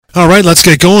All right, let's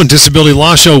get going. Disability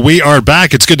Law Show. We are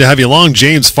back. It's good to have you along.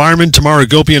 James Fireman, Tamara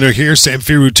Gopian are here. Sam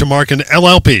Firu Tamarkin,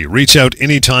 LLP. Reach out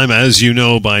anytime, as you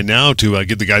know by now, to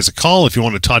give the guys a call if you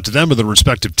want to talk to them or the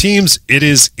respective teams. It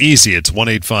is easy. It's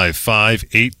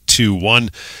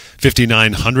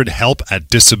 1-855-821-5900. Help at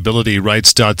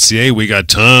disabilityrights.ca. We got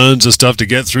tons of stuff to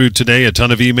get through today, a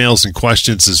ton of emails and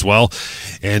questions as well.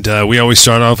 And we always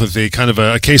start off with a kind of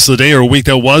a case of the day or a week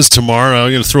that was. Tamara,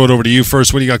 I'm going to throw it over to you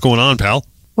first. What do you got going on, pal?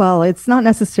 Well, it's not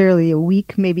necessarily a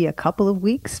week, maybe a couple of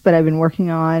weeks, but I've been working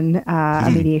on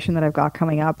a mediation that I've got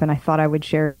coming up, and I thought I would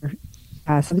share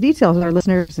some of the details with our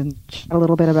listeners and chat a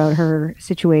little bit about her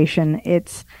situation.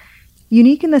 It's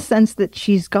unique in the sense that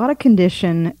she's got a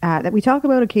condition that we talk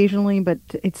about occasionally, but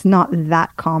it's not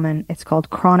that common. It's called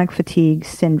chronic fatigue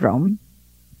syndrome.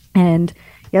 And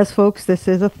yes, folks, this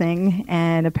is a thing,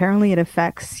 and apparently it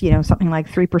affects, something like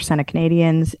 3% of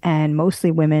Canadians and mostly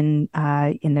women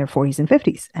in their 40s and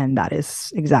 50s, and that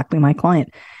is exactly my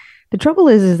client. The trouble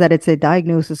is that it's a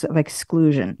diagnosis of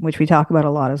exclusion, which we talk about a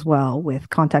lot as well with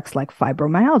contexts like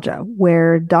fibromyalgia,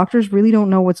 where doctors really don't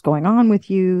know what's going on with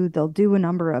you. They'll do a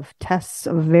number of tests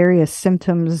of various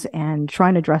symptoms and try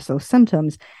and address those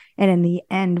symptoms. And in the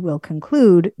end, we'll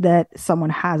conclude that someone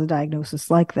has a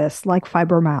diagnosis like this, like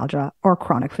fibromyalgia or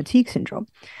chronic fatigue syndrome.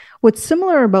 What's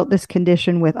similar about this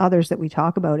condition with others that we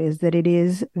talk about is that it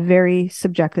is very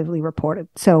subjectively reported.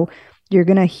 So you're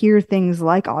going to hear things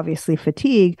like, obviously,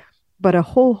 fatigue, but a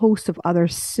whole host of other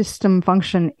system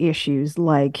function issues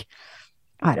like,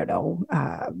 I don't know,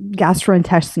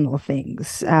 gastrointestinal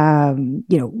things,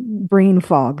 brain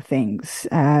fog things,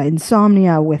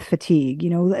 insomnia with fatigue,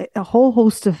 a whole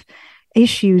host of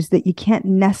issues that you can't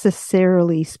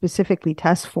necessarily specifically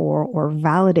test for or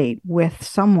validate with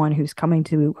someone who's coming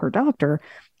to her doctor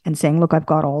and saying, look, I've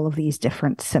got all of these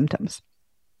different symptoms.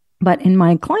 But in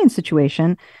my client's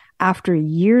situation, after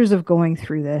years of going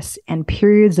through this and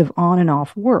periods of on and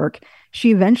off work, she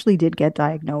eventually did get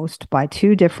diagnosed by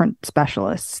two different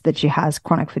specialists that she has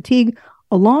chronic fatigue,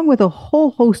 along with a whole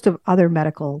host of other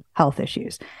medical health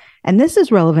issues. And this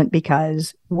is relevant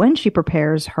because when she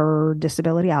prepares her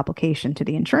disability application to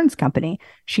the insurance company,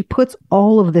 she puts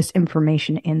all of this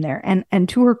information in there. And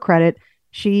to her credit,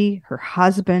 she, her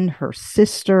husband, her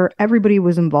sister, everybody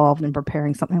was involved in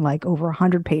preparing something like over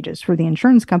 100 pages for the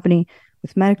insurance company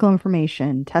with medical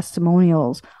information,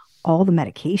 testimonials, all the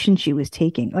medication she was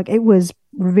taking. Like, it was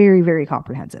very, very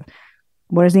comprehensive.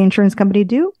 What does the insurance company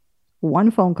do?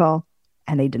 One phone call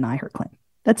and they deny her claim.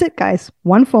 That's it, guys.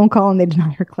 One phone call and they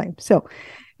deny her claim. So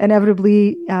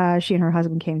inevitably, she and her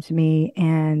husband came to me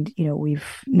and,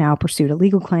 we've now pursued a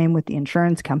legal claim with the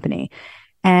insurance company.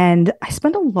 And I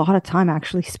spent a lot of time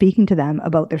actually speaking to them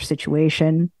about their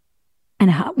situation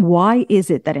and why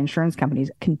is it that insurance companies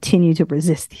continue to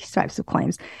resist these types of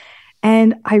claims.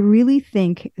 And I really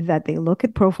think that they look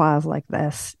at profiles like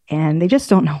this and they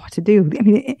just don't know what to do. I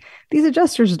mean, these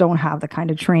adjusters don't have the kind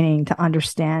of training to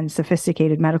understand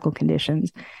sophisticated medical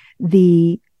conditions.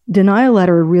 The denial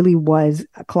letter really was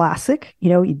a classic.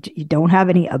 You don't have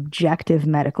any objective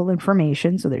medical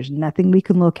information, so there's nothing we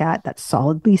can look at that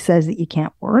solidly says that you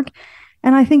can't work.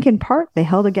 And I think in part they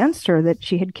held against her that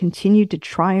she had continued to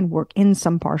try and work in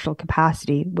some partial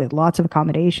capacity with lots of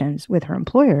accommodations with her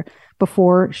employer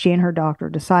before she and her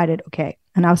doctor decided, okay,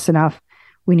 enough's enough.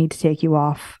 We need to take you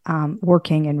off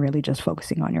working and really just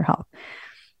focusing on your health.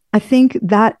 I think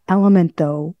that element,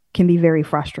 though, can be very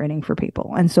frustrating for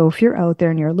people. And so if you're out there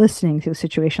and you're listening to a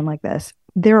situation like this,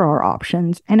 there are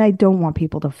options. And I don't want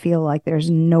people to feel like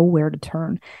there's nowhere to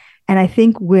turn. And I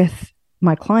think with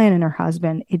my client and her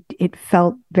husband, it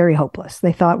felt very hopeless.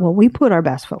 They thought, well, we put our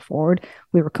best foot forward.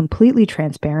 We were completely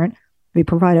transparent. We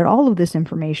provided all of this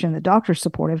information. The doctor's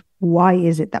supportive. Why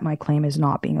is it that my claim is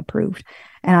not being approved?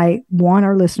 And I want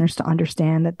our listeners to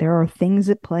understand that there are things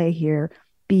at play here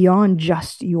beyond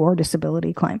just your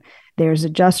disability claim. There's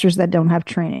adjusters that don't have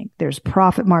training. There's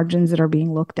profit margins that are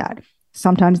being looked at.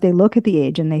 Sometimes they look at the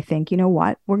age and they think, you know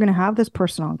what, we're going to have this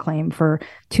person on claim for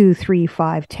 2, 3,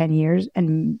 5, 10 years,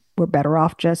 and we're better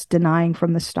off just denying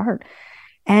from the start.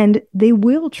 And they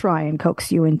will try and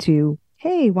coax you into,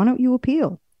 hey, why don't you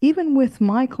appeal? Even with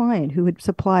my client who had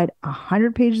supplied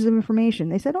 100 pages of information,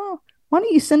 they said, oh, why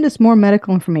don't you send us more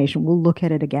medical information? We'll look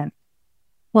at it again.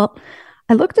 Well,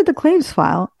 I looked at the claims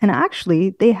file and actually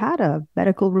they had a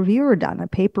medical reviewer done, a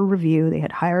paper review. They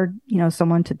had hired,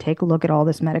 someone to take a look at all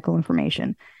this medical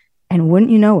information. And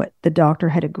wouldn't you know it, the doctor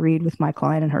had agreed with my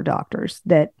client and her doctors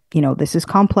that, this is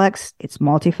complex, it's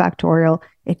multifactorial,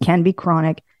 it can be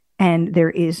chronic, and there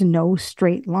is no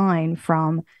straight line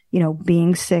from,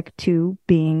 being sick to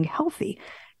being healthy.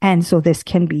 And so this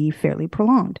can be fairly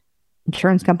prolonged.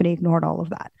 Insurance company ignored all of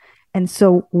that. And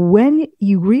so when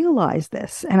you realize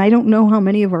this, and I don't know how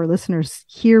many of our listeners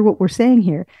hear what we're saying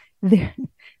here,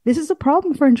 this is a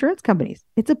problem for insurance companies.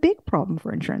 It's a big problem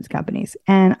for insurance companies.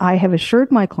 And I have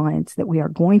assured my clients that we are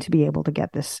going to be able to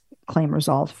get this claim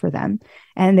resolved for them.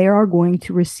 And they are going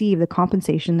to receive the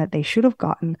compensation that they should have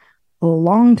gotten a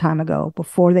long time ago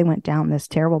before they went down this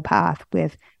terrible path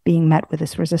with being met with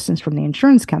this resistance from the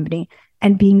insurance company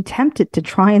and being tempted to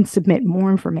try and submit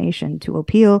more information to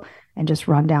appeal and just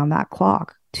run down that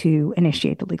clock to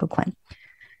initiate the legal claim.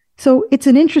 So it's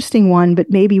an interesting one,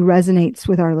 but maybe resonates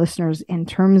with our listeners in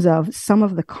terms of some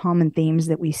of the common themes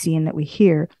that we see and that we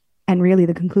hear. And really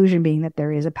the conclusion being that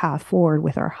there is a path forward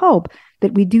with our help,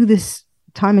 that we do this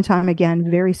time and time again,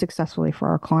 very successfully for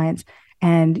our clients.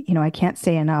 And, I can't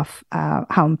say enough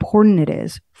how important it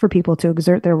is for people to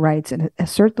exert their rights and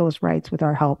assert those rights with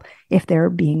our help if they're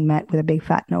being met with a big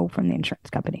fat no from the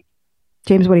insurance company.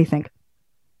 James, what do you think?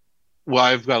 Well,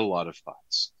 I've got a lot of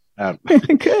thoughts.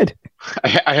 Good.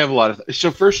 I have a lot of. So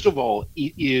first of all,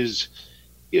 it is,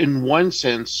 in one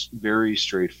sense, very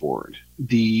straightforward.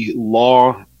 The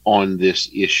law on this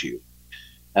issue,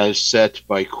 as set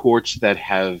by courts that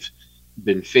have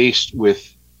been faced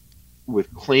with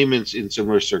claimants in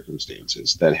similar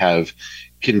circumstances, that have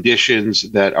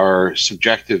conditions that are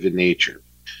subjective in nature,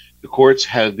 the courts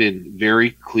have been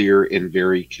very clear and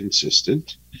very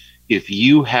consistent. If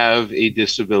you have a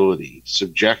disability,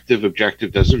 subjective,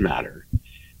 objective, doesn't matter,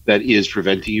 that is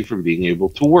preventing you from being able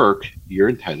to work, you're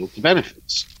entitled to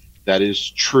benefits. That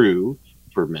is true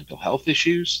for mental health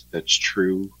issues. That's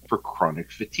true for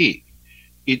chronic fatigue.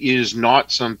 It is not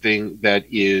something that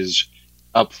is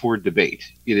up for debate.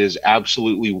 It is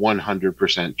absolutely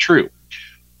 100% true.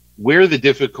 Where the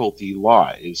difficulty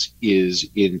lies is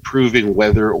in proving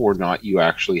whether or not you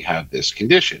actually have this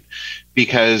condition.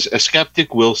 Because a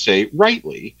skeptic will say,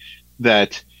 rightly,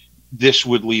 that this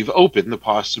would leave open the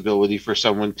possibility for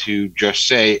someone to just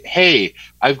say, hey,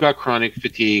 I've got chronic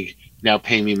fatigue, now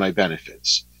pay me my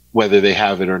benefits, whether they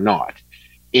have it or not.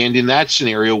 And in that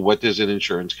scenario, what does an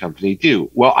insurance company do?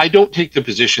 Well, I don't take the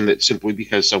position that simply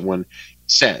because someone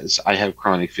says I have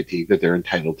chronic fatigue that they're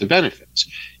entitled to benefits.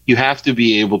 You have to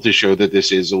be able to show that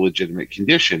this is a legitimate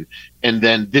condition. And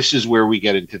then this is where we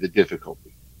get into the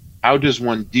difficulty. How does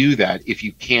one do that if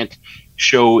you can't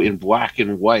show in black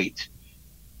and white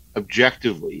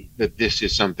objectively that this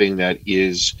is something that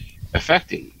is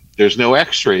affecting you? There's no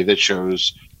x-ray that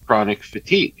shows chronic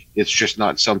fatigue. It's just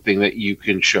not something that you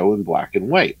can show in black and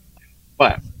white.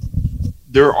 But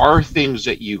there are things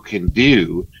that you can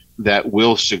do that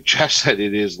will suggest that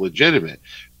it is legitimate.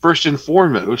 First and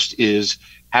foremost is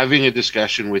having a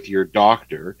discussion with your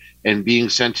doctor and being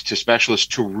sent to specialists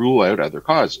to rule out other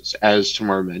causes. As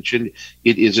Tamar mentioned,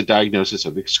 it is a diagnosis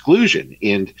of exclusion.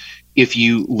 And if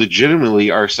you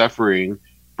legitimately are suffering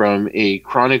from a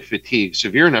chronic fatigue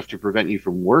severe enough to prevent you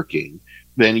from working,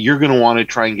 then you're going to want to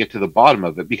try and get to the bottom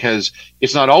of it, because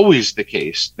it's not always the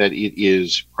case that it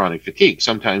is chronic fatigue.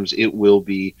 Sometimes it will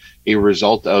be a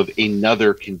result of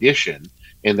another condition,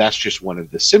 and that's just one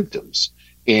of the symptoms.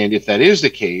 And if that is the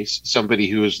case, somebody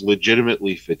who is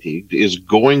legitimately fatigued is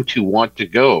going to want to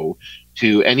go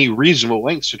to any reasonable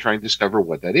lengths to try and discover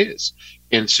what that is.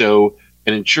 And so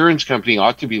an insurance company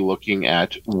ought to be looking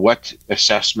at what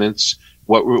assessments,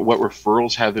 what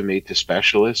referrals have been made to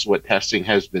specialists, what testing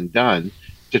has been done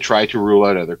to try to rule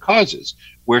out other causes.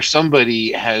 Where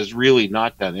somebody has really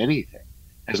not done anything,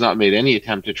 has not made any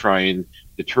attempt to try and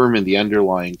determine the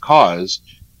underlying cause,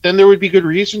 then there would be good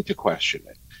reason to question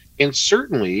it. And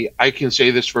certainly, I can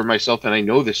say this for myself, and I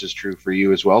know this is true for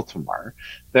you as well, Tamar,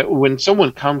 that when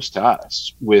someone comes to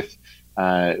us with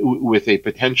a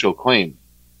potential claim,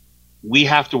 we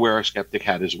have to wear our skeptic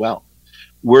hat as well.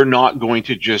 We're not going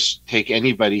to just take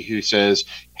anybody who says,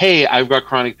 hey, I've got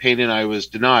chronic pain and I was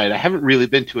denied. I haven't really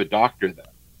been to a doctor, though.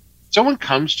 Someone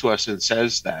comes to us and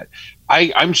says that,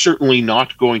 I'm certainly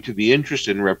not going to be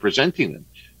interested in representing them,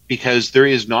 because there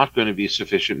is not going to be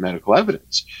sufficient medical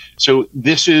evidence. So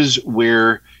this is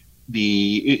where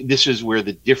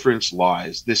the difference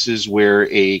lies. This is where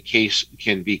a case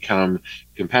can become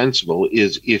compensable,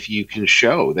 is if you can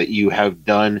show that you have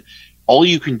done all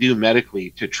you can do medically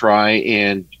to try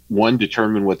and, one,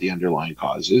 determine what the underlying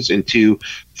cause is, and two,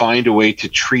 find a way to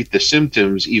treat the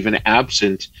symptoms even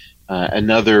absent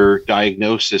another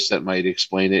diagnosis that might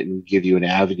explain it and give you an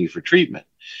avenue for treatment.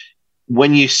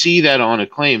 When you see that on a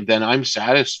claim, then I'm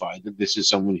satisfied that this is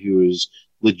someone who is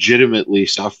legitimately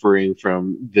suffering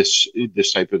from this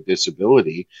type of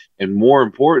disability, and more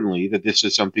importantly, that this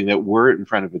is something that were in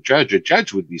front of a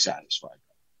judge would be satisfied.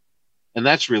 And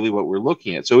that's really what we're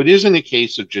looking at. So it isn't a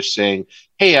case of just saying,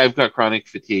 hey, I've got chronic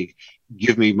fatigue,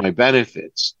 give me my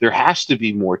benefits. There has to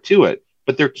be more to it,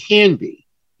 but there can be.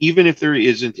 Even if there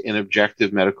isn't an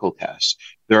objective medical test,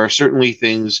 there are certainly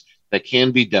things that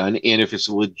can be done. And if it's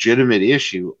a legitimate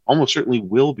issue, almost certainly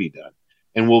will be done,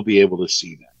 and we'll be able to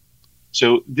see that.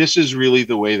 So this is really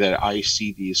the way that I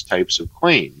see these types of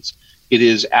claims. It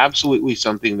is absolutely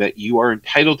something that you are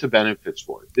entitled to benefits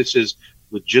for. This is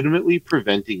legitimately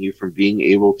preventing you from being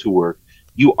able to work.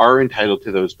 You are entitled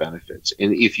to those benefits.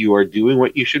 And if you are doing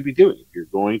what you should be doing, if you're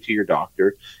going to your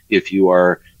doctor, if you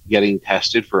are getting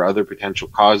tested for other potential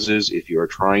causes, if you are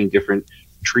trying different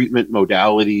treatment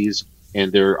modalities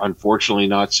and they're unfortunately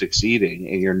not succeeding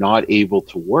and you're not able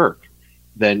to work,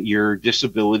 then your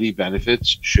disability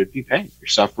benefits should be paid. You're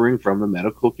suffering from a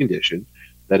medical condition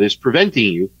that is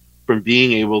preventing you from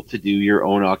being able to do your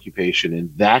own occupation.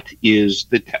 And that is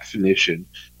the definition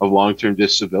of long-term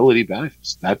disability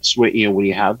benefits. That's what, when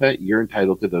you have that, you're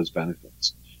entitled to those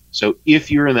benefits. So if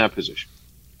you're in that position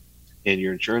and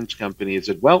your insurance company has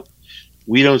said, well,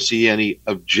 we don't see any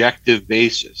objective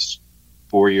basis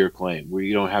for your claim, where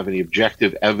you don't have any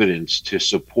objective evidence to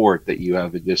support that you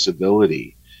have a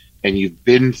disability, and you've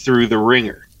been through the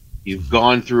ringer, you've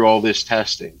gone through all this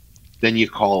testing, then you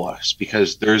call us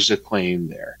because there's a claim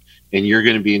there and you're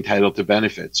going to be entitled to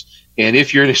benefits. And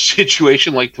if you're in a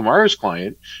situation like Tamara's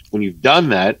client, when you've done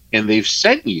that and they've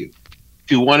sent you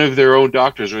to one of their own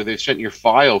doctors, or they've sent your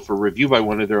file for review by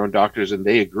one of their own doctors and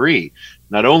they agree,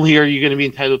 not only are you going to be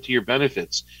entitled to your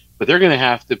benefits, but they're going to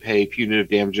have to pay punitive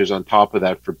damages on top of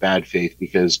that for bad faith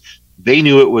because they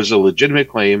knew it was a legitimate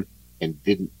claim and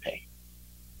didn't pay.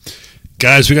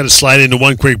 Guys, we got to slide into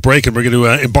one quick break, and we're going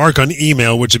to embark on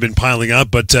email, which have been piling up.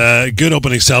 But good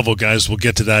opening salvo, guys. We'll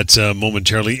get to that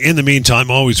momentarily. In the meantime,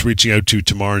 always reaching out to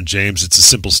Tamar and James. It's a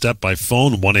simple step by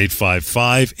phone,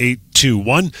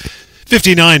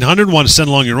 1-855-821-5900. Want to send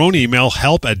along your own email,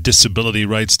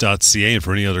 help@disabilityrights.ca. And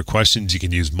for any other questions, you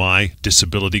can use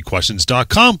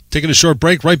mydisabilityquestions.com. Taking a short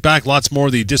break, right back. Lots more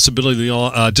of the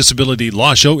Disability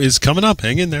Law Show is coming up.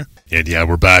 Hang in there. And yeah,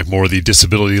 we're back. More of the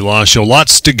Disability Law Show.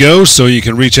 Lots to go, so you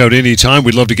can reach out anytime.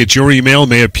 We'd love to get your email. It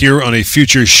may appear on a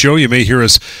future show. You may hear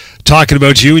us talking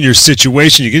about you and your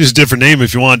situation. You can use a different name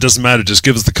if you want. It doesn't matter. Just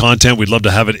give us the content. We'd love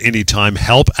to have it anytime.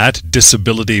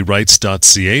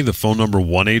 help@disabilityrights.ca. The phone number,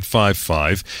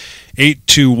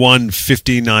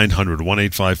 1-855-821-5900.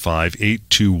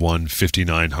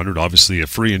 1-855-821-5900. Obviously, a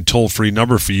free and toll-free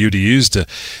number for you to use to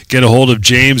get a hold of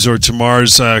James or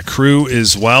Tamar's crew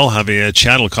as well. Have a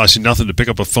chat. It'll cost you nothing to pick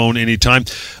up a phone anytime.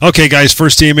 Okay, guys,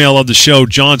 first email of the show.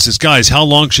 John says, guys, how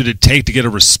long should it take to get a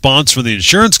response from the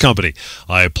insurance company?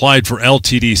 I applied for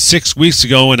LTD 6 weeks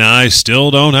ago, and I still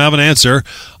don't have an answer.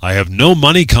 I have no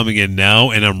money coming in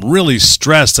now, and I'm really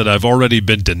stressed that I've already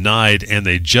been denied, and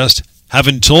they just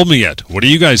haven't told me yet. What do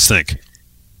you guys think?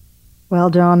 Well,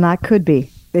 John, that could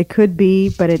be. It could be,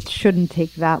 but it shouldn't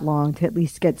take that long to at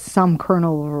least get some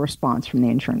kernel of a response from the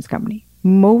insurance company.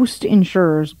 Most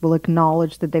insurers will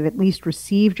acknowledge that they've at least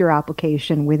received your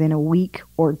application within a week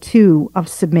or two of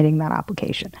submitting that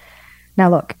application. Now,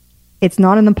 look, it's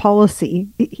not in the policy.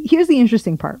 Here's the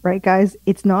interesting part, right, guys?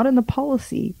 It's not in the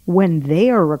policy when they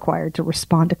are required to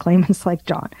respond to claimants like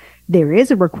John. There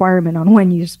is a requirement on when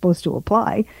you're supposed to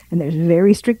apply, and there's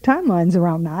very strict timelines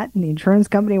around that. And the insurance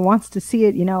company wants to see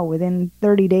it, within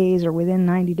 30 days or within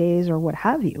 90 days or what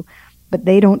have you. But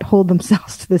they don't hold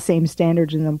themselves to the same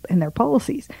standards in their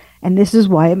policies. And this is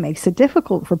why it makes it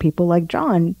difficult for people like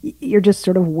John. You're just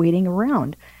sort of waiting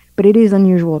around. But it is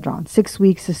unusual, John. 6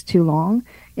 weeks is too long,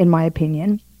 in my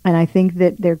opinion. And I think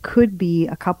that there could be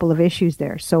a couple of issues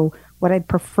there. So what I'd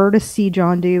prefer to see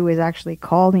John do is actually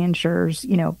call the insurers,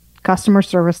 customer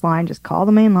service line, just call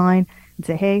the main line and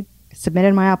say, hey,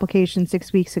 submitted my application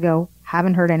 6 weeks ago,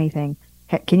 haven't heard anything.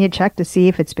 Can you check to see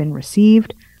if it's been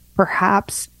received?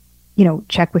 Perhaps,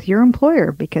 check with your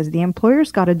employer, because the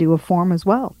employer's got to do a form as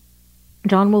well.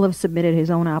 John will have submitted his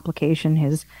own application,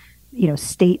 his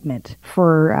statement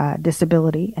for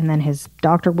disability, and then his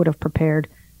doctor would have prepared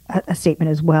a statement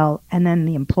as well, and then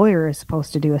the employer is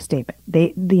supposed to do a statement.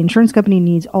 The insurance company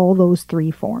needs all those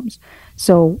three forms.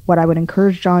 So what I would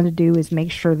encourage John to do is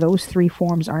make sure those three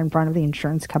forms are in front of the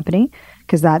insurance company,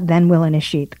 because that then will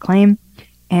initiate the claim,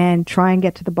 and try and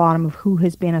get to the bottom of who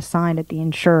has been assigned at the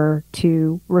insurer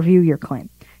to review your claim.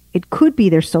 It could be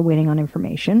they're still waiting on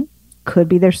information. Could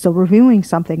be they're still reviewing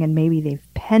something and maybe they've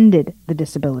pended the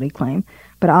disability claim.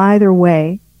 But either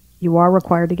way, you are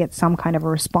required to get some kind of a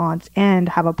response and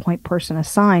have a point person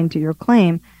assigned to your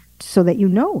claim so that you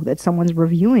know that someone's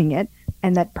reviewing it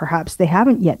and that perhaps they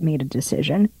haven't yet made a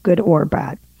decision, good or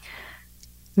bad.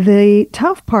 The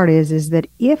tough part is that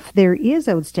if there is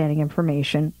outstanding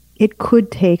information, it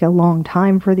could take a long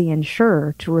time for the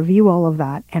insurer to review all of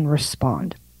that and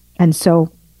respond. And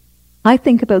so I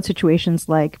think about situations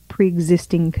like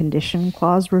pre-existing condition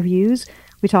clause reviews.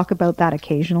 We talk about that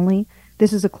occasionally.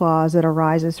 This is a clause that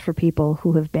arises for people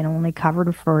who have been only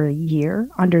covered for a year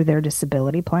under their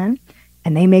disability plan,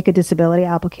 and they make a disability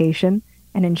application,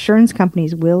 and insurance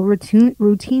companies will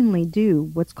routinely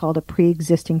do what's called a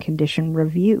pre-existing condition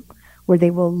review, where they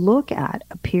will look at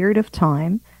a period of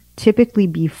time, typically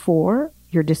before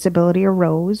your disability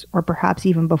arose, or perhaps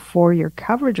even before your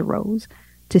coverage arose,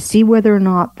 to see whether or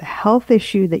not the health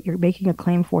issue that you're making a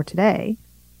claim for today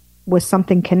was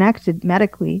something connected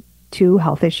medically to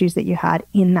health issues that you had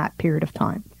in that period of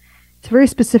time. It's a very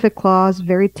specific clause,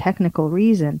 very technical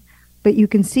reason, but you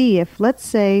can see if, let's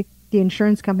say, the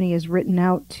insurance company is written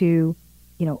out to,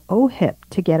 OHIP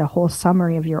to get a whole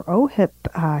summary of your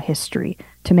OHIP history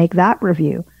to make that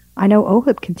review. I know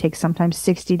OHIP can take sometimes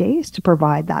 60 days to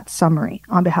provide that summary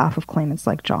on behalf of claimants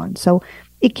like John. So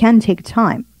it can take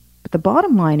time. But the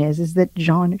bottom line is that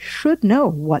John should know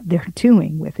what they're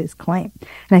doing with his claim.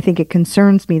 And I think it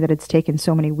concerns me that it's taken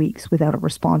so many weeks without a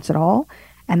response at all.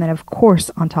 And then, of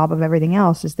course, on top of everything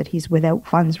else is that he's without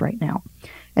funds right now.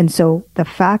 And so the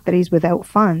fact that he's without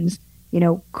funds,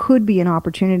 could be an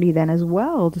opportunity then as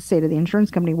well to say to the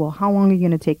insurance company, well, how long are you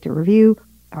going to take to review?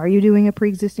 Are you doing a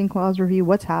pre-existing clause review?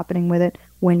 What's happening with it?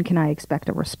 When can I expect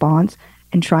a response?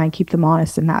 And try and keep them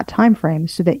honest in that time frame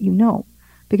so that you know.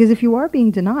 Because if you are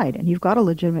being denied and you've got a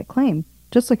legitimate claim,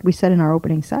 just like we said in our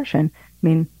opening session,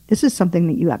 this is something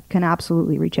that you can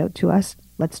absolutely reach out to us.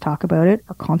 Let's talk about it.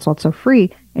 Our consults are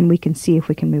free, and we can see if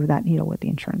we can move that needle with the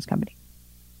insurance company.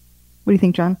 What do you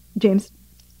think, John? James?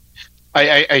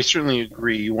 I certainly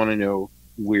agree. You want to know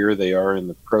where they are in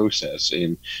the process.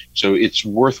 And so it's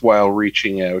worthwhile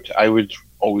reaching out. I would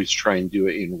always try and do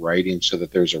it in writing so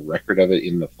that there's a record of it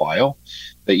in the file,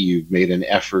 that you've made an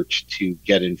effort to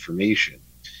get information.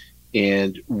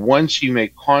 And once you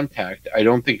make contact, I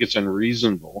don't think it's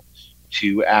unreasonable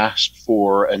to ask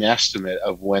for an estimate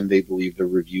of when they believe the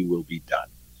review will be done,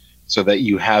 so that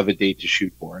you have a date to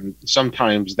shoot for. And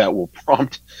sometimes that will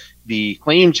prompt the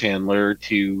claims handler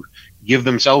to give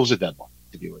themselves a deadline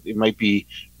to do it. It might be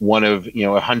one of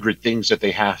 100 things that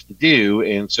they have to do,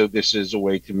 and so this is a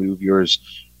way to move yours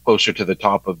closer to the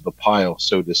top of the pile,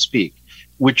 so to speak,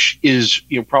 which is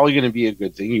probably going to be a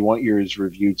good thing. You want yours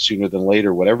reviewed sooner than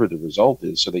later, whatever the result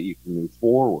is, so that you can move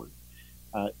forward.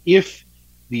 If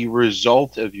the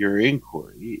result of your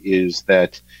inquiry is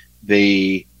that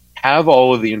they have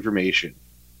all of the information,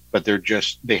 but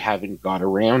they haven't got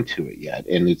around to it yet,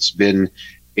 and it's been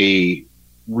a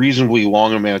reasonably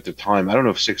long amount of time. I don't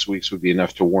know if 6 weeks would be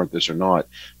enough to warrant this or not,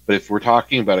 but if we're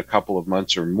talking about a couple of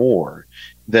months or more,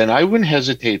 then I wouldn't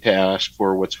hesitate to ask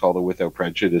for what's called a without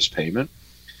prejudice payment.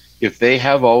 If they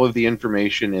have all of the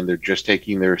information and they're just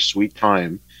taking their sweet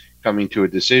time coming to a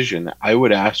decision, I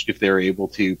would ask if they're able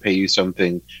to pay you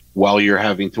something while you're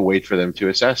having to wait for them to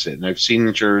assess it. And I've seen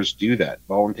insurers do that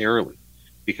voluntarily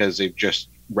because they've just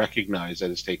recognized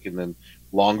that it's taken them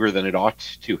longer than it ought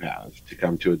to have to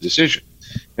come to a decision.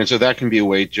 And so that can be a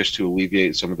way just to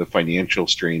alleviate some of the financial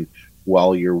strain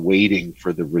while you're waiting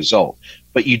for the result.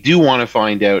 But you do want to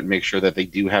find out and make sure that they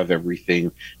do have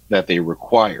everything that they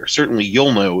require. Certainly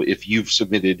you'll know if you've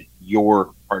submitted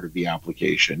your part of the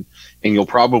application, and you'll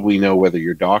probably know whether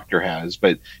your doctor has.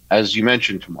 But as you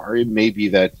mentioned, Tamar, it may be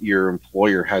that your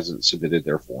employer hasn't submitted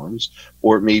their forms,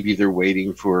 or it may be they're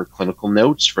waiting for clinical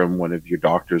notes from one of your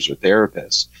doctors or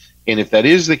therapists. And if that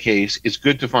is the case, it's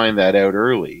good to find that out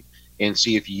early and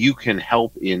see if you can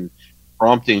help in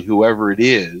prompting whoever it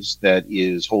is that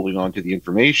is holding on to the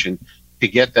information to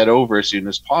get that over as soon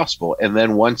as possible. And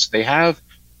then once they have,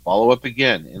 follow up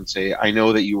again and say, I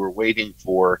know that you were waiting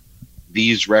for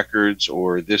these records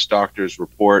or this doctor's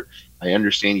report. I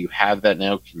understand you have that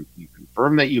now. Can you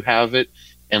confirm that you have it?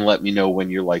 And let me know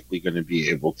when you're likely going to be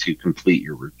able to complete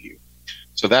your review.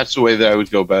 So that's the way that I would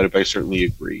go about it. But I certainly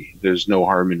agree. There's no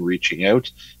harm in reaching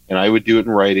out. And I would do it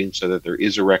in writing so that there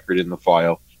is a record in the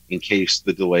file in case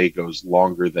the delay goes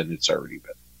longer than it's already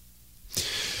been.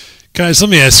 Guys, let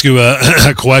me ask you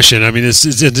a question. I mean, it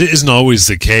isn't always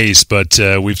the case, but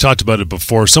we've talked about it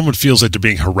before. Someone feels like they're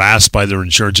being harassed by their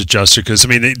insurance adjuster because, I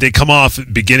mean, they come off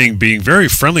beginning being very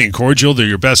friendly and cordial. They're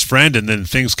your best friend, and then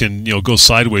things can go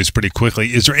sideways pretty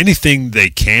quickly. Is there anything they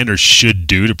can or should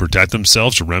do to protect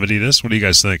themselves to remedy this? What do you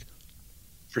guys think?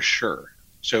 For sure.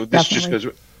 So this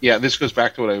Definitely. This goes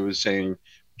back to what I was saying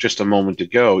just a moment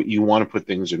ago. You want to put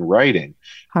things in writing.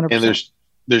 100%. And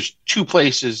there's two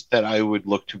places that I would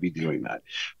look to be doing that.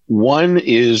 One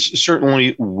is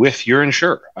certainly with your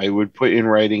insurer. I would put in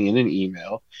writing in an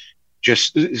email,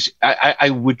 just I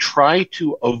would try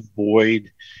to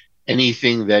avoid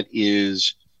anything that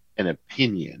is an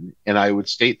opinion, and I would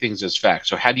state things as facts.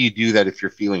 So how do you do that if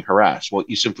you're feeling harassed? Well,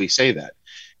 you simply say that.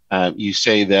 You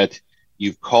say that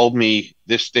you've called me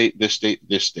this date, this date,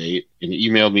 this date, and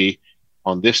emailed me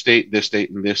on this date, and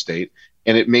this date,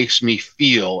 and it makes me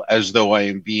feel as though I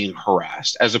am being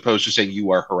harassed, as opposed to saying you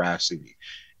are harassing me.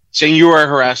 Saying you are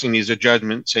harassing me is a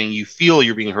judgment. Saying you feel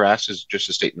you're being harassed is just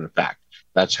a statement of fact.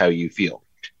 That's how you feel.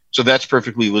 So that's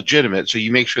perfectly legitimate. So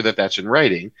you make sure that that's in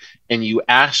writing, and you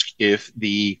ask if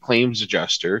the claims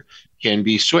adjuster can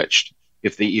be switched,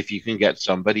 if you can get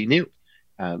somebody new.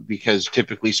 Because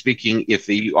typically speaking, if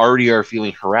they already are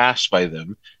feeling harassed by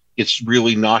them, it's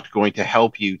really not going to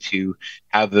help you to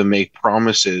have them make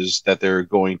promises that they're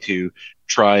going to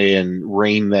try and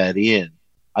rein that in.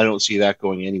 I don't see that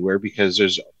going anywhere, because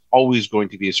there's always going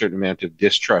to be a certain amount of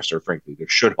distrust, or frankly, there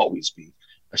should always be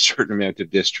a certain amount of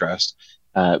distrust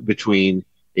between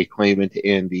a claimant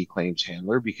and the claims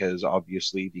handler, because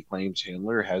obviously the claims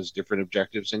handler has different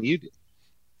objectives than you do.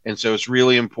 And so it's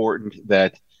really important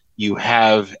that you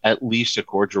have at least a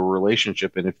cordial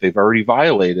relationship. And if they've already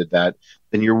violated that,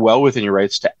 then you're well within your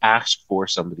rights to ask for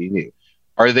somebody new.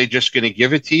 Are they just going to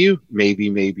give it to you? Maybe,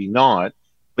 maybe not.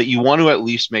 But you want to at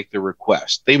least make the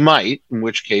request. They might, in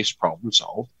which case problem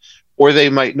solved, or they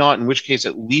might not, in which case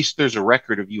at least there's a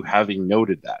record of you having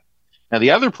noted that. Now,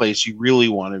 the other place you really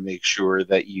want to make sure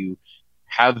that you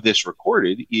have this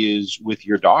recorded is with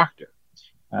your doctor,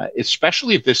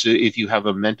 especially if you have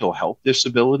a mental health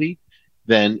disability.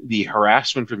 Then the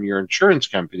harassment from your insurance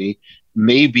company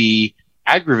may be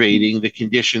aggravating the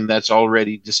condition that's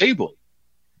already disabling.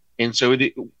 And so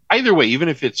either way, even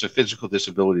if it's a physical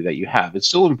disability that you have, it's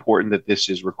still important that this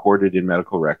is recorded in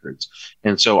medical records.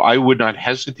 And so I would not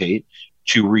hesitate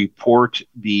to report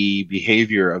the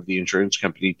behavior of the insurance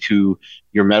company to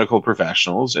your medical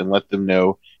professionals and let them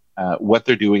know what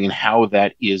they're doing and how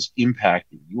that is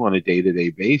impacting you on a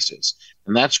day-to-day basis.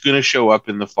 And that's going to show up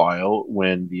in the file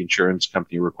when the insurance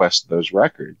company requests those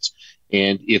records.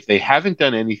 And if they haven't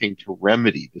done anything to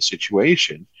remedy the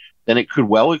situation, then it could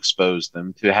well expose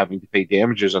them to having to pay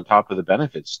damages on top of the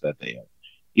benefits that they have.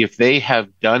 If they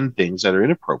have done things that are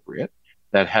inappropriate,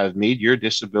 that have made your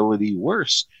disability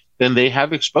worse, then they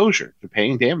have exposure to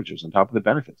paying damages on top of the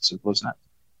benefits. Simple as that.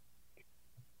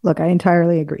 Look, I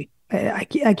entirely agree. I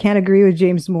can't agree with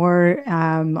James more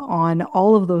on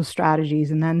all of those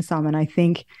strategies and then some. And I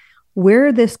think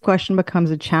where this question becomes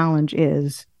a challenge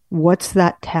is, what's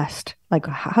that test? Like,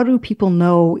 how do people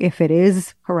know if it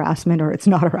is harassment or it's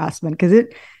not harassment? Because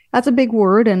that's a big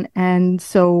word. And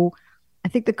so I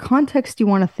think the context you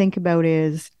want to think about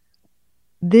is,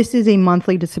 this is a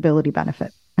monthly disability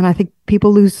benefit. And I think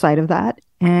people lose sight of that.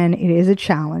 And it is a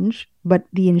challenge. But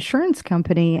the insurance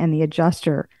company and the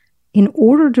adjuster, in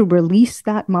order to release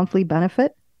that monthly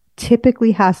benefit,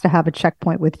 typically has to have a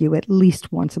checkpoint with you at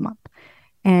least once a month.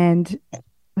 And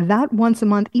that once a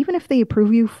month, even if they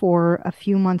approve you for a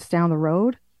few months down the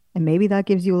road, and maybe that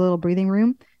gives you a little breathing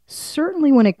room,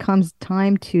 certainly when it comes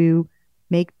time to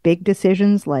make big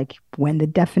decisions, like when the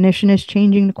definition is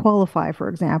changing to qualify, for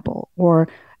example, or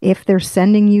if they're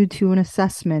sending you to an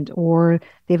assessment, or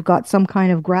they've got some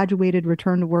kind of graduated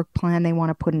return to work plan they want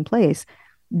to put in place,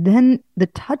 then the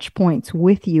touch points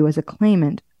with you as a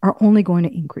claimant are only going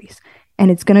to increase.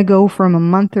 And it's going to go from a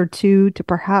month or two to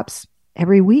perhaps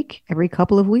every week, every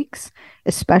couple of weeks,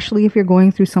 especially if you're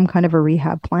going through some kind of a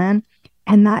rehab plan.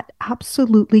 And that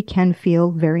absolutely can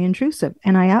feel very intrusive.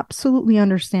 And I absolutely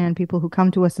understand people who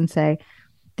come to us and say,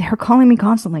 they're calling me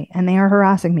constantly and they are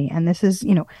harassing me. And this is,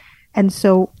 and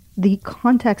so the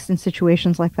context in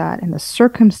situations like that and the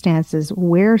circumstances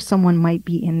where someone might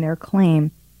be in their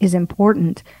claim is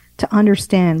important to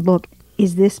understand. Look,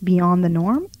 is this beyond the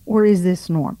norm or is this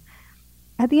norm?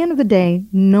 At the end of the day,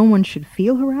 no one should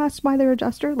feel harassed by their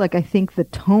adjuster. Like, I think the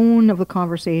tone of the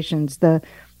conversations, the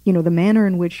manner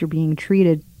in which you're being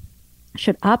treated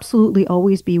should absolutely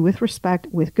always be with respect,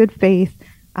 with good faith,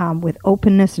 with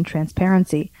openness and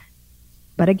transparency.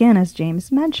 But again, as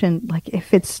James mentioned, like,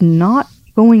 if it's not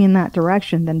going in that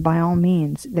direction, then by all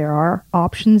means, there are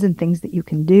options and things that you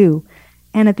can do.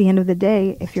 And at the end of the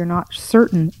day, if you're not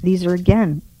certain, these are,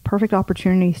 again, perfect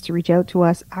opportunities to reach out to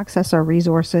us, access our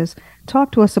resources,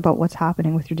 talk to us about what's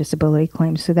happening with your disability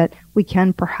claims so that we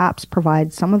can perhaps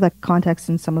provide some of the context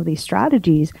and some of these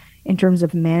strategies in terms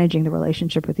of managing the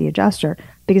relationship with the adjuster.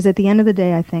 Because at the end of the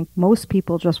day, I think most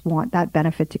people just want that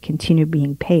benefit to continue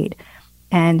being paid.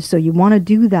 And so you want to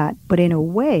do that, but in a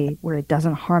way where it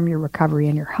doesn't harm your recovery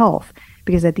and your health.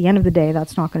 Because at the end of the day,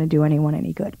 that's not going to do anyone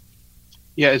any good.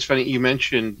 Yeah, it's funny. You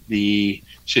mentioned the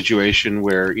situation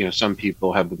where, some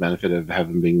people have the benefit of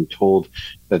having been told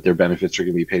that their benefits are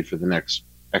going to be paid for the next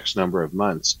X number of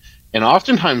months. And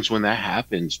oftentimes when that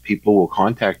happens, people will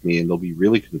contact me and they'll be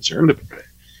really concerned about it.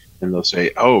 And they'll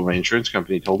say, "Oh, my insurance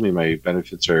company told me my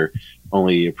benefits are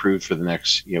only approved for the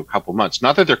next, couple months."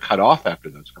 Not that they're cut off after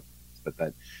those couple months, but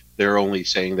that they're only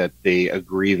saying that they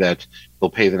agree that they'll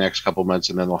pay the next couple months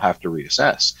and then they'll have to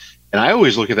reassess. And I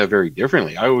always look at that very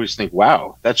differently. I always think,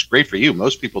 wow, that's great for you.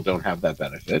 Most people don't have that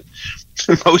benefit.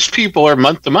 Most people are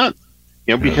month to month,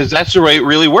 because that's the way it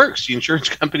really works. The insurance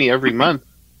company every month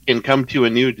can come to a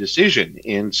new decision.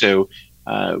 And so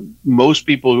most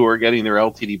people who are getting their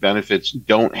LTD benefits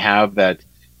don't have that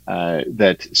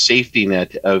safety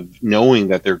net of knowing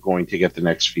that they're going to get the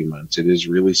next few months. It is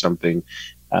really something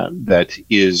that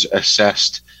is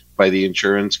assessed by the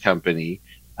insurance company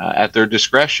at their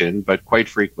discretion, but quite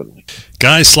frequently.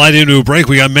 Guys, slide into a break.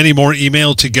 We got many more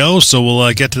email to go, so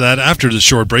we'll get to that after the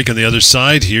short break. On the other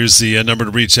side, here's the number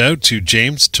to reach out to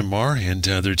James, Tamar, and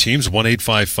their teams,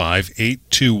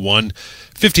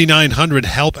 1-855-821-5900,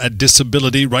 help at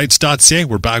disabilityrights.ca.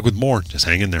 We're back with more. Just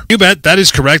hang in there. You bet. That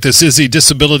is correct. This is the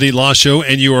Disability Law Show,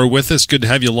 and you are with us. Good to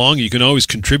have you along. You can always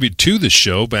contribute to the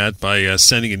show by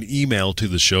sending an email to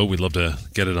the show. We'd love to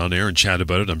get it on air and chat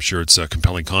about it. I'm sure it's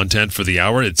compelling content for the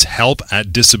hour. It's help at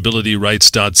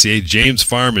disabilityrights.ca. James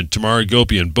Fireman, Tamara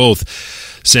Gopian, both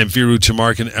Samfiru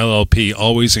Tamarkin LLP,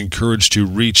 always encouraged to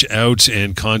reach out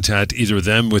and contact either of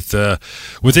them with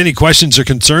any questions or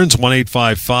concerns.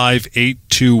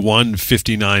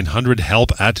 1-855-821-5900,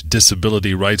 help at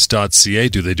disabilityrights.ca.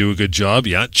 Do they do a good job?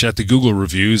 Yeah, check the Google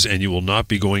reviews and you will not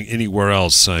be going anywhere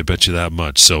else. I bet you that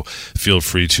much. So feel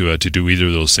free to do either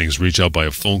of those things. Reach out by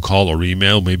a phone call or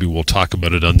email. Maybe we'll talk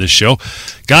about it on this show.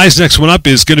 Guys, next one up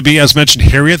is going to be, as mentioned,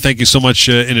 Harriet. Thank you so much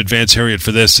in advance, Harriet,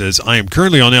 for this, as I am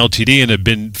currently on LTD and have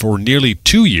been for nearly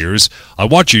 2 years. I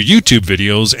watch your YouTube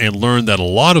videos and learn that a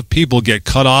lot of people get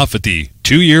cut off at the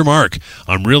 2-year mark.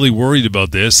 I'm really worried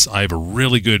about this. I have a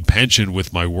really good pension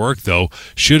with my work, though.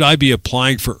 Should I be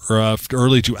applying for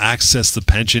early to access the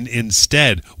pension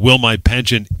instead? Will my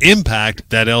pension impact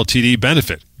that LTD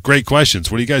benefit? Great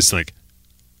questions. What do you guys think?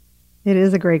 It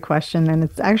is a great question, and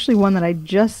it's actually one that I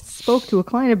just spoke to a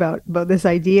client about this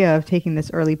idea of taking this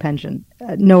early pension.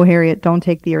 No, Harriet, don't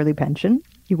take the early pension.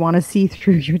 You want to see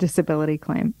through your disability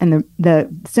claim. And the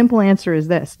simple answer is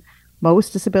this.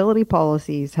 Most disability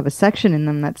policies have a section in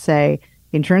them that say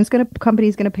the insurance company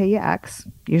is going to pay you X,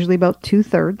 usually about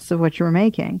 2/3 of what you were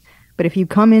making. But if you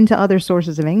come into other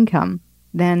sources of income,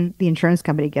 then the insurance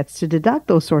company gets to deduct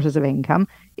those sources of income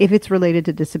if it's related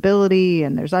to disability,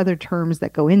 and there's other terms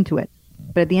that go into it.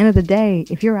 But at the end of the day,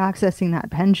 if you're accessing that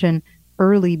pension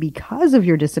early because of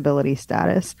your disability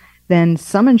status, then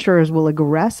some insurers will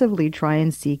aggressively try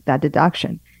and seek that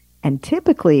deduction. And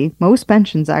typically, most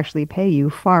pensions actually pay you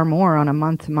far more on a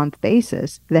month-to-month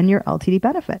basis than your LTD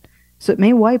benefit. So it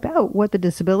may wipe out what the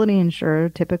disability insurer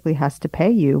typically has to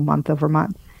pay you month over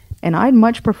month. And I'd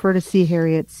much prefer to see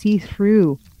Harriet see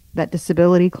through that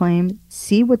disability claim,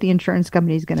 see what the insurance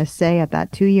company is going to say at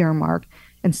that 2-year mark,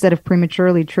 instead of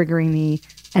prematurely triggering the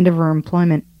end of her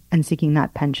employment and seeking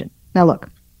that pension. Now, look,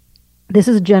 this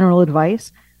is general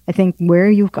advice. I think where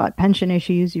you've got pension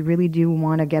issues, you really do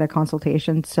want to get a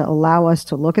consultation to allow us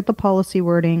to look at the policy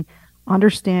wording,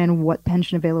 understand what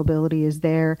pension availability is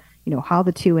there, how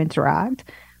the two interact.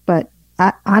 But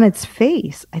on its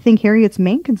face, I think Harriet's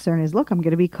main concern is, look, I'm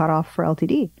going to be cut off for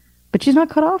LTD. But she's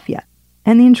not cut off yet.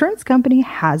 And the insurance company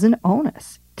has an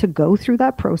onus to go through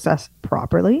that process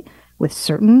properly with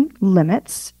certain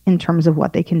limits in terms of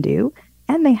what they can do.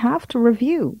 And they have to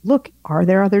review, look, are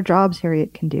there other jobs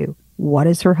Harriet can do? What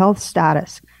is her health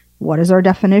status? What does our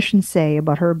definition say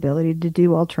about her ability to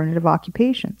do alternative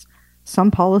occupations?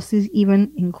 Some policies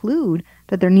even include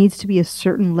that there needs to be a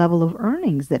certain level of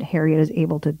earnings that Harriet is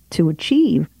able to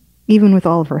achieve, even with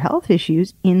all of her health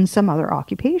issues, in some other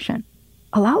occupation.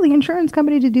 Allow the insurance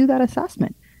company to do that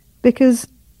assessment, because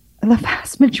the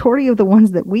vast majority of the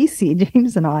ones that we see,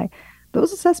 James and I,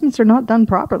 those assessments are not done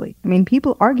properly. I mean,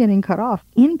 people are getting cut off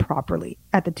improperly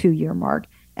at the 2-year mark,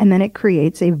 and then it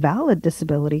creates a valid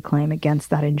disability claim against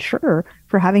that insurer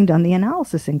for having done the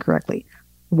analysis incorrectly,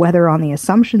 whether on the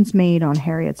assumptions made on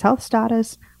Harriet's health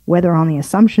status, whether on the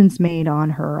assumptions made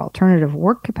on her alternative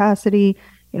work capacity,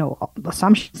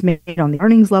 assumptions made on the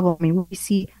earnings level. I mean, we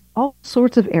see all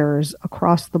sorts of errors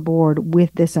across the board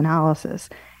with this analysis.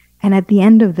 And at the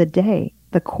end of the day,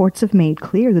 the courts have made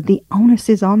clear that the onus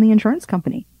is on the insurance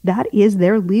company. That is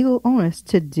their legal onus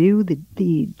to do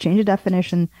the change of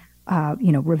definition,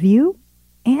 review,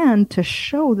 and to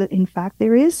show that, in fact,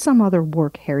 there is some other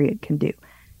work Harriet can do.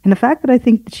 And the fact that I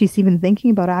think that she's even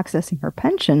thinking about accessing her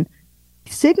pension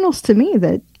signals to me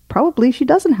that probably she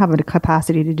doesn't have a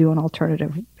capacity to do an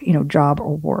alternative, job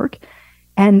or work.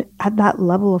 And at that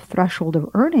level of threshold of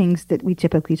earnings that we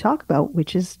typically talk about,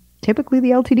 which is typically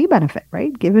the LTD benefit,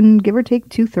 right? Give or take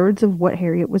 2/3 of what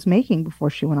Harriet was making before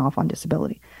she went off on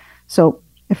disability. So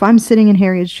if I'm sitting in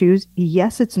Harriet's shoes,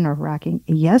 yes, it's nerve-wracking.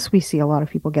 Yes, we see a lot of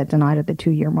people get denied at the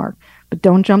 2-year mark, but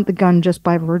don't jump the gun just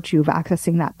by virtue of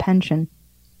accessing that pension.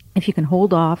 If you can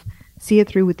hold off, see it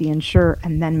through with the insurer,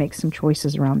 and then make some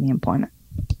choices around the employment.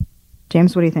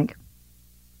 James, what do you think?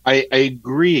 I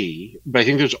agree, but I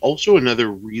think there's also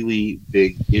another really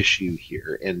big issue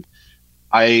here, and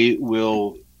I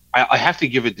have to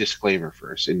give a disclaimer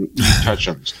first, and you touched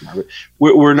on this tomorrow.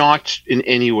 We're not in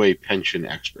any way pension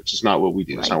experts. It's not what we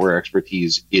do. It's not where our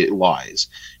expertise lies.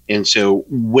 And so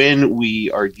when we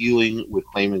are dealing with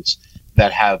claimants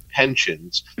that have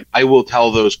pensions, I will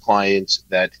tell those clients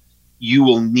that you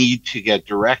will need to get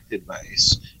direct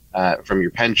advice from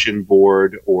your pension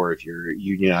board, or if you're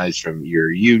unionized, from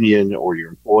your union or your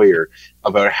employer,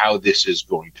 about how this is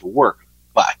going to work.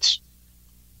 But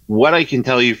what I can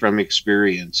tell you from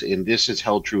experience, and this has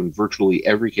held true in virtually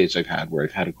every case I've had where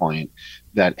I've had a client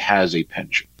that has a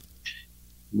pension,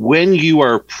 when you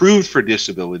are approved for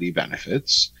disability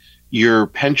benefits, your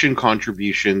pension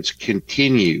contributions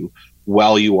continue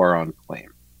while you are on claim.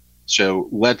 So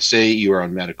let's say you are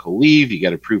on medical leave, you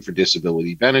get approved for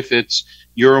disability benefits,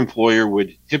 your employer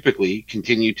would typically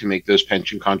continue to make those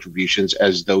pension contributions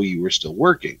as though you were still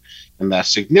working. And that's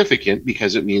significant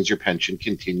because it means your pension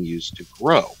continues to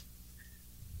grow.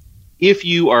 If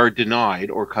you are denied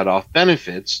or cut off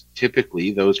benefits,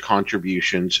 typically those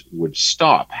contributions would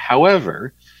stop.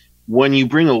 However, when you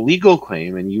bring a legal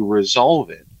claim and you resolve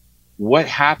it, what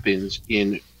happens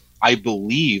in, I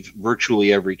believe,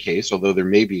 virtually every case, although there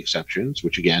may be exceptions,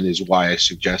 which again is why I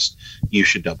suggest you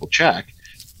should double check.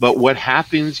 But what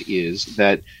happens is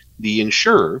that the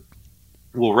insurer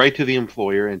will write to the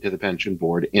employer and to the pension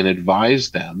board and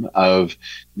advise them of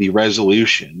the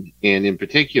resolution, and in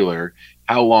particular,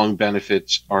 how long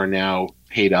benefits are now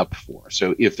paid up for.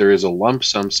 So if there is a lump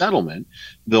sum settlement,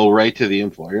 they'll write to the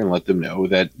employer and let them know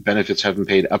that benefits have been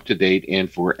paid up to date and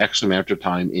for X amount of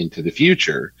time into the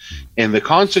future. And the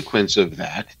consequence of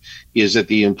that is that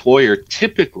the employer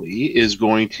typically is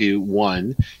going to,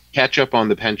 one, catch up on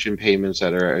the pension payments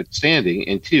that are outstanding,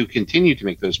 and two, continue to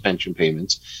make those pension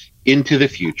payments into the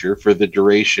future for the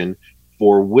duration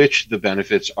for which the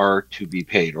benefits are to be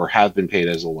paid or have been paid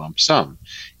as a lump sum.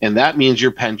 And that means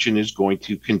your pension is going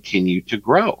to continue to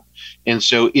grow. And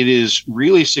so it is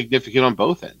really significant on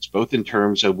both ends, both in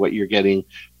terms of what you're getting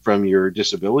from your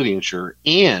disability insurer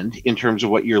and in terms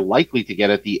of what you're likely to get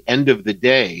at the end of the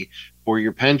day for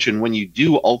your pension when you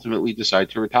do ultimately decide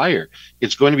to retire.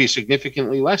 It's going to be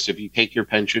significantly less if you take your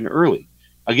pension early.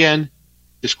 Again,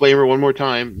 disclaimer one more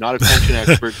time, not a pension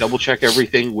expert, double check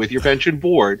everything with your pension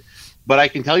board. But I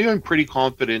can tell you I'm pretty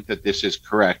confident that this is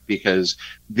correct, because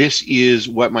this is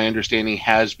what my understanding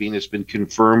has been. It's been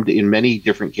confirmed in many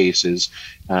different cases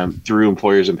through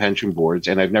employers and pension boards.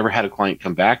 And I've never had a client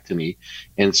come back to me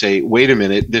and say, wait a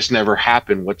minute, this never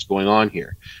happened. What's going on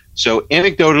here? So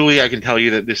anecdotally, I can tell you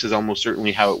that this is almost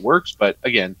certainly how it works. But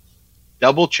again,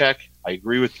 double check. I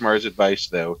agree with Tamar's advice,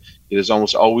 though. It is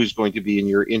almost always going to be in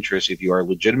your interest, if you are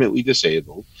legitimately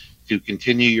disabled, to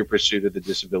continue your pursuit of the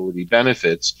disability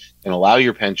benefits and allow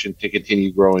your pension to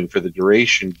continue growing for the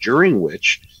duration during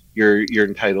which you're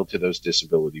entitled to those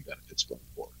disability benefits going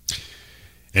forward.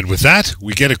 And with that,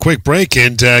 we get a quick break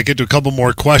and get to a couple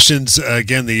more questions.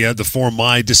 Again, the form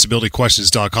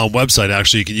mydisabilityquestions.com website,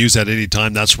 actually, you can use that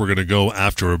anytime. That's where we're going to go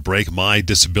after a break,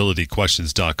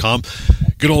 mydisabilityquestions.com.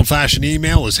 Good old-fashioned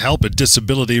email is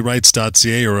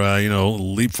help@disabilityrights.ca, or,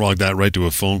 leapfrog that right to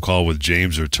a phone call with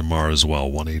James or Tamar as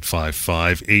well,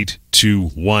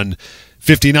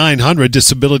 1-855-821-5900.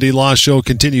 Disability Law Show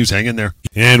continues. Hang in there.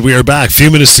 And we are back. A few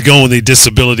minutes to go in the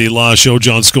Disability Law Show.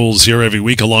 John Scholes here every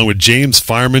week, along with James,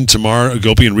 Fireman, Tamar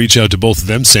Agopian. Reach out to both of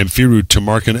them. Samfiru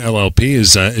Tamarkin LLP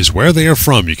is where they are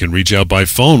from. You can reach out by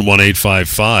phone,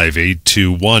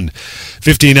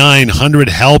 1-855-821-5900.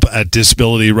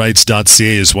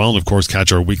 help@disabilityrights.ca as well. And, of course,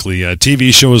 catch our weekly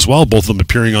TV show as well. Both of them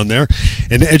appearing on there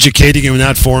and educating you in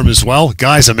that form as well.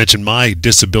 Guys, I mentioned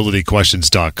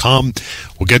mydisabilityquestions.com.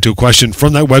 We'll get to a question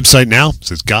from that website now. It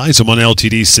says, guys, I'm on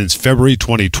LTD since February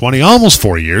 2020, almost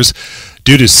 4 years,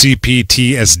 due to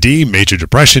CPTSD, major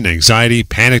depression, anxiety,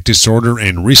 panic disorder,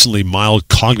 and recently mild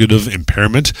cognitive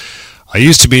impairment. I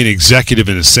used to be an executive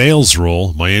in a sales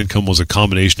role. My income was a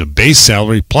combination of base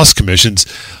salary plus commissions.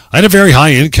 I had a very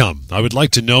high income. I would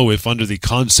like to know if, under the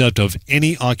concept of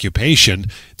any occupation,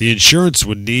 the insurance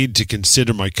would need to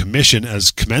consider my commission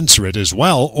as commensurate as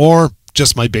well, or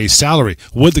just my base salary.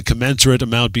 Would the commensurate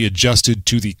amount be adjusted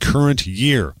to the current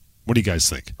year? What do you guys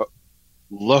think?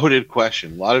 Loaded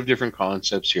question. A lot of different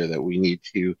concepts here that we need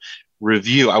to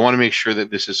review. I want to make sure that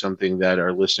this is something that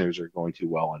our listeners are going to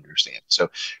well understand.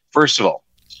 So, first of all,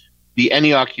 the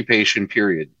any occupation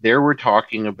period. There we're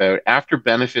talking about after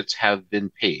benefits have been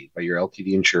paid by your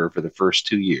LTD insurer for the first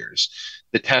 2 years,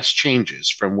 the test changes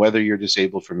from whether you're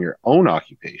disabled from your own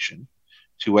occupation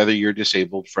to whether you're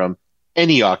disabled from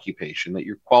any occupation that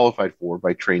you're qualified for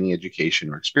by training, education,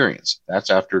 or experience. That's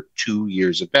after 2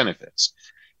 years of benefits.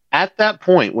 At that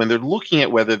point, when they're looking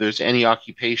at whether there's any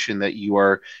occupation that you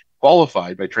are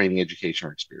qualified by training, education,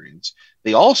 or experience,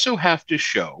 they also have to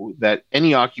show that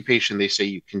any occupation they say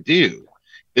you can do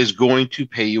is going to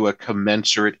pay you a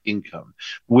commensurate income,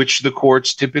 which the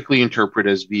courts typically interpret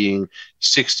as being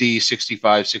 60,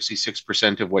 65,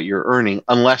 66% of what you're earning,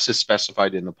 unless it's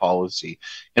specified in the policy.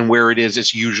 And where it is,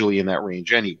 it's usually in that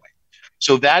range anyway.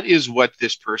 So that is what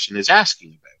this person is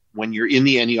asking about. When you're in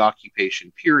the any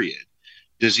occupation period,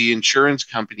 does the insurance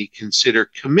company consider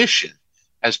commission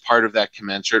as part of that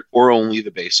commensurate or only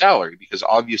the base salary? Because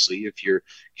obviously, if your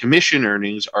commission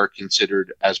earnings are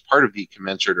considered as part of the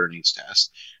commensurate earnings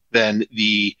test, then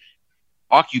the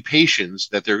occupations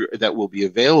that will be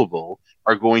available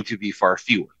are going to be far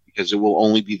fewer, because it will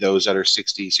only be those that are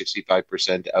 60,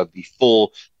 65% of the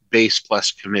full base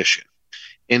plus commission.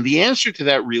 And the answer to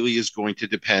that really is going to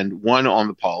depend, one, on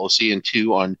the policy, and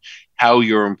two, on how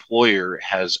your employer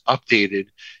has updated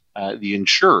the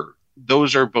insurer.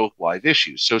 Those are both live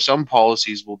issues. So some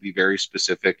policies will be very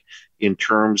specific in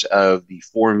terms of the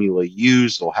formula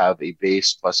used. They'll have a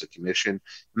base plus a commission,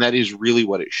 and that is really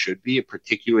what it should be,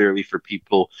 particularly for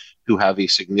people who have a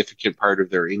significant part of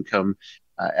their income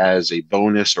as a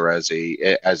bonus or as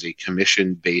a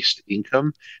commission-based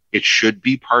income. It should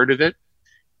be part of it.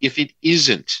 If it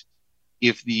isn't,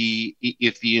 if the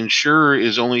insurer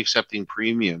is only accepting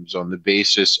premiums on the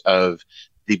basis of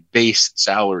the base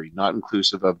salary, not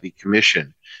inclusive of the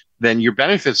commission, then your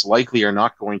benefits likely are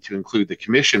not going to include the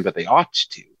commission, but they ought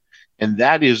to. And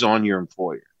that is on your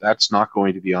employer. That's not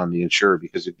going to be on the insurer,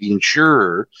 because if the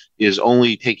insurer is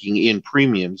only taking in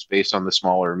premiums based on the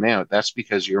smaller amount, that's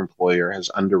because your employer has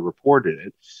underreported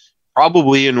it,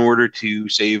 probably in order to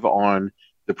save on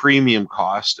the premium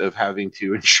cost of having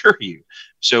to insure you.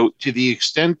 So to the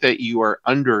extent that you are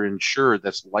underinsured,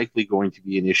 that's likely going to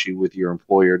be an issue with your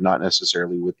employer, not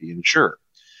necessarily with the insurer.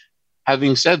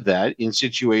 Having said that, in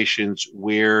situations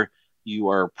where you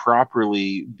are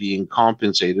properly being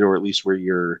compensated, or at least where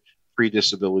your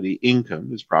pre-disability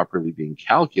income is properly being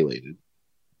calculated,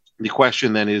 the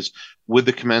question then is, would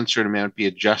the commensurate amount be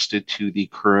adjusted to the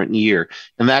current year?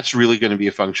 And that's really going to be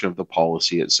a function of the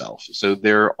policy itself. So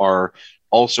there are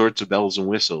all sorts of bells and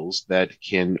whistles that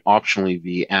can optionally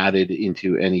be added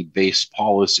into any base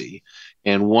policy.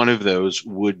 And one of those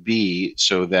would be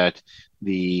so that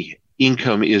the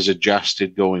income is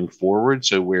adjusted going forward.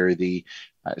 So where the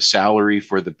salary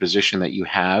for the position that you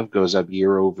have goes up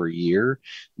year over year,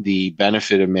 the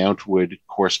benefit amount would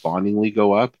correspondingly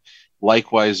go up.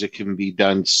 Likewise, it can be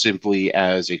done simply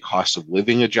as a cost of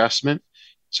living adjustment.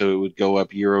 So it would go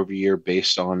up year over year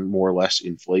based on more or less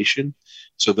inflation.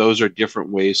 So those are different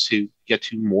ways to get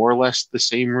to more or less the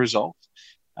same result.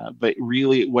 But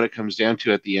really what it comes down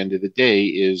to at the end of the day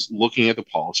is looking at the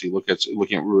policy,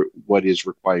 looking at what is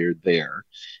required there,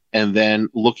 and then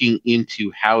looking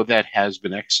into how that has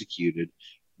been executed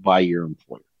by your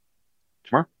employer.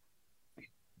 Tamar?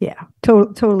 Yeah,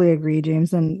 totally agree,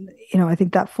 James. And, I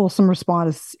think that fulsome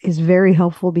response is very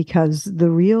helpful, because the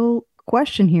real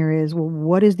question here is, well,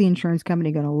 what is the insurance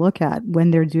company going to look at when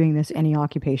they're doing this any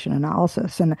occupation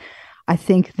analysis? And I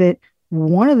think that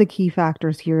one of the key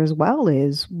factors here as well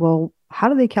is, well, how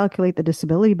do they calculate the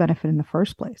disability benefit in the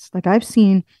first place? Like, I've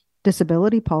seen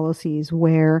disability policies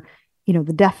where,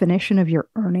 the definition of your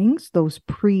earnings, those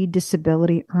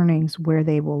pre-disability earnings, where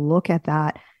they will look at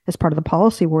that as part of the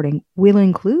policy wording, will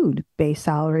include base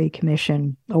salary,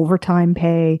 commission, overtime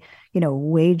pay,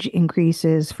 wage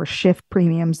increases for shift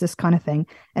premiums, this kind of thing.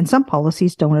 And some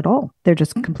policies don't at all. They're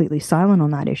just completely silent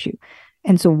on that issue.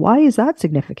 And so why is that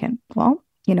significant? Well,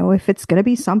 if it's going to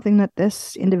be something that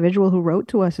this individual who wrote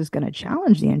to us is going to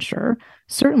challenge the insurer,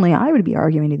 certainly I would be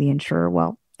arguing to the insurer,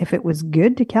 well, if it was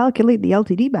good to calculate the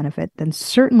LTD benefit, then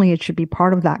certainly it should be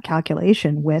part of that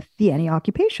calculation with the any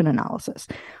occupation analysis.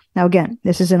 Now, again,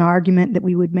 this is an argument that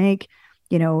we would make,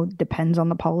 depends on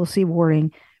the policy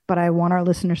wording. but I want our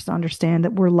listeners to understand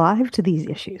that we're live to these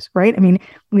issues, right? I mean,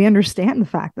 we understand the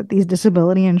fact that these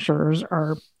disability insurers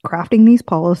are crafting these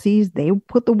policies. They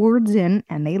put the words in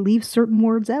and they leave certain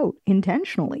words out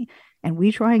intentionally. And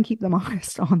we try and keep them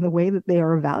honest on the way that they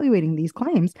are evaluating these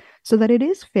claims so that it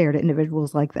is fair to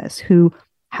individuals like this who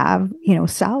have,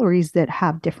 salaries that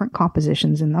have different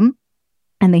compositions in them.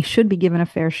 And they should be given a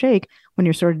fair shake when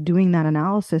you're sort of doing that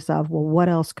analysis of, well, what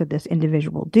else could this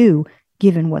individual do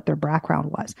given what their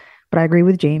background was? But I agree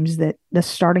with James that the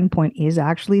starting point is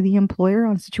actually the employer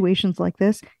on situations like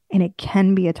this. And it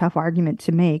can be a tough argument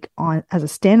to make on as a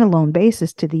standalone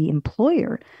basis to the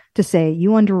employer to say, you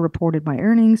underreported my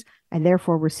earnings. I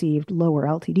therefore received lower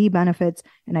LTD benefits,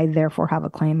 and I therefore have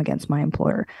a claim against my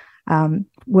employer.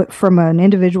 From an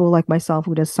individual like myself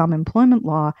who does some employment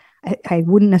law, I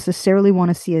wouldn't necessarily want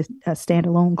to see a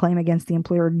standalone claim against the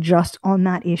employer just on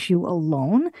that issue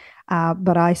alone.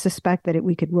 But I suspect that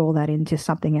we could roll that into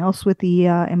something else with the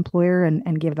employer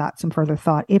and give that some further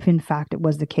thought if, in fact, it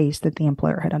was the case that the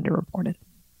employer had underreported.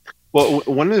 Well,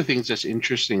 one of the things that's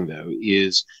interesting, though,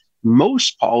 is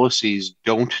most policies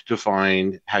don't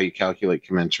define how you calculate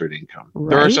commensurate income. Right.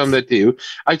 There are some that do.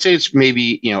 I'd say it's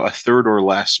maybe, a third or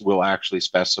less will actually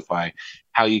specify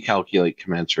how you calculate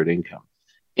commensurate income.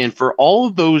 And for all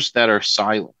of those that are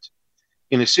silent,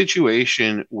 in a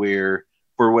situation where,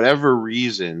 for whatever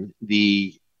reason,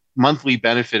 the monthly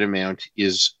benefit amount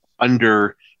is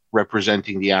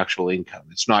underrepresenting the actual income,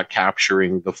 it's not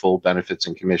capturing the full benefits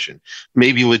and commission,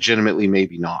 maybe legitimately,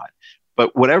 maybe not.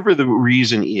 But whatever the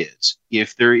reason is,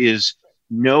 if there is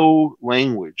no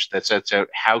language that sets out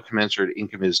how commensurate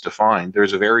income is defined,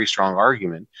 there's a very strong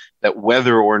argument that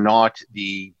whether or not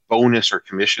the bonus or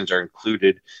commissions are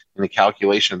included in the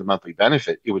calculation of the monthly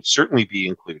benefit, it would certainly be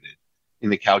included in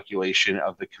the calculation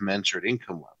of the commensurate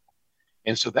income level.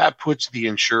 And so that puts the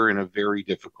insurer in a very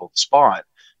difficult spot,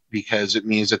 because it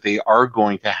means that they are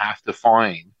going to have to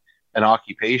find an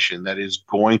occupation that is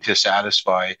going to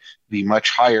satisfy the much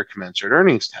higher commensurate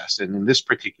earnings test. And in this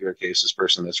particular case, this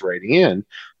person that's writing in,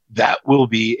 that will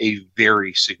be a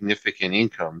very significant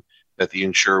income that the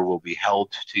insurer will be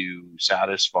held to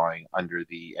satisfying under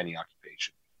the any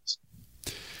occupation.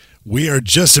 We are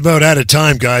just about out of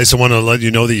time, guys. I want to let you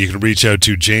know that you can reach out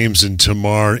to James and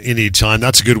Tamar anytime.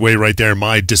 That's a good way right there,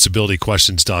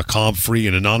 mydisabilityquestions.com, free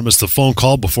and anonymous. The phone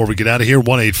call before we get out of here,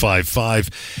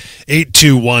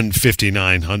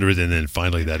 1-855-821-5900. And then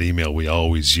finally, that email we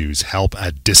always use,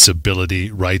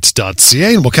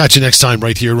 help@disabilityrights.ca. And we'll catch you next time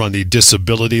right here on the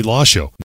Disability Law Show.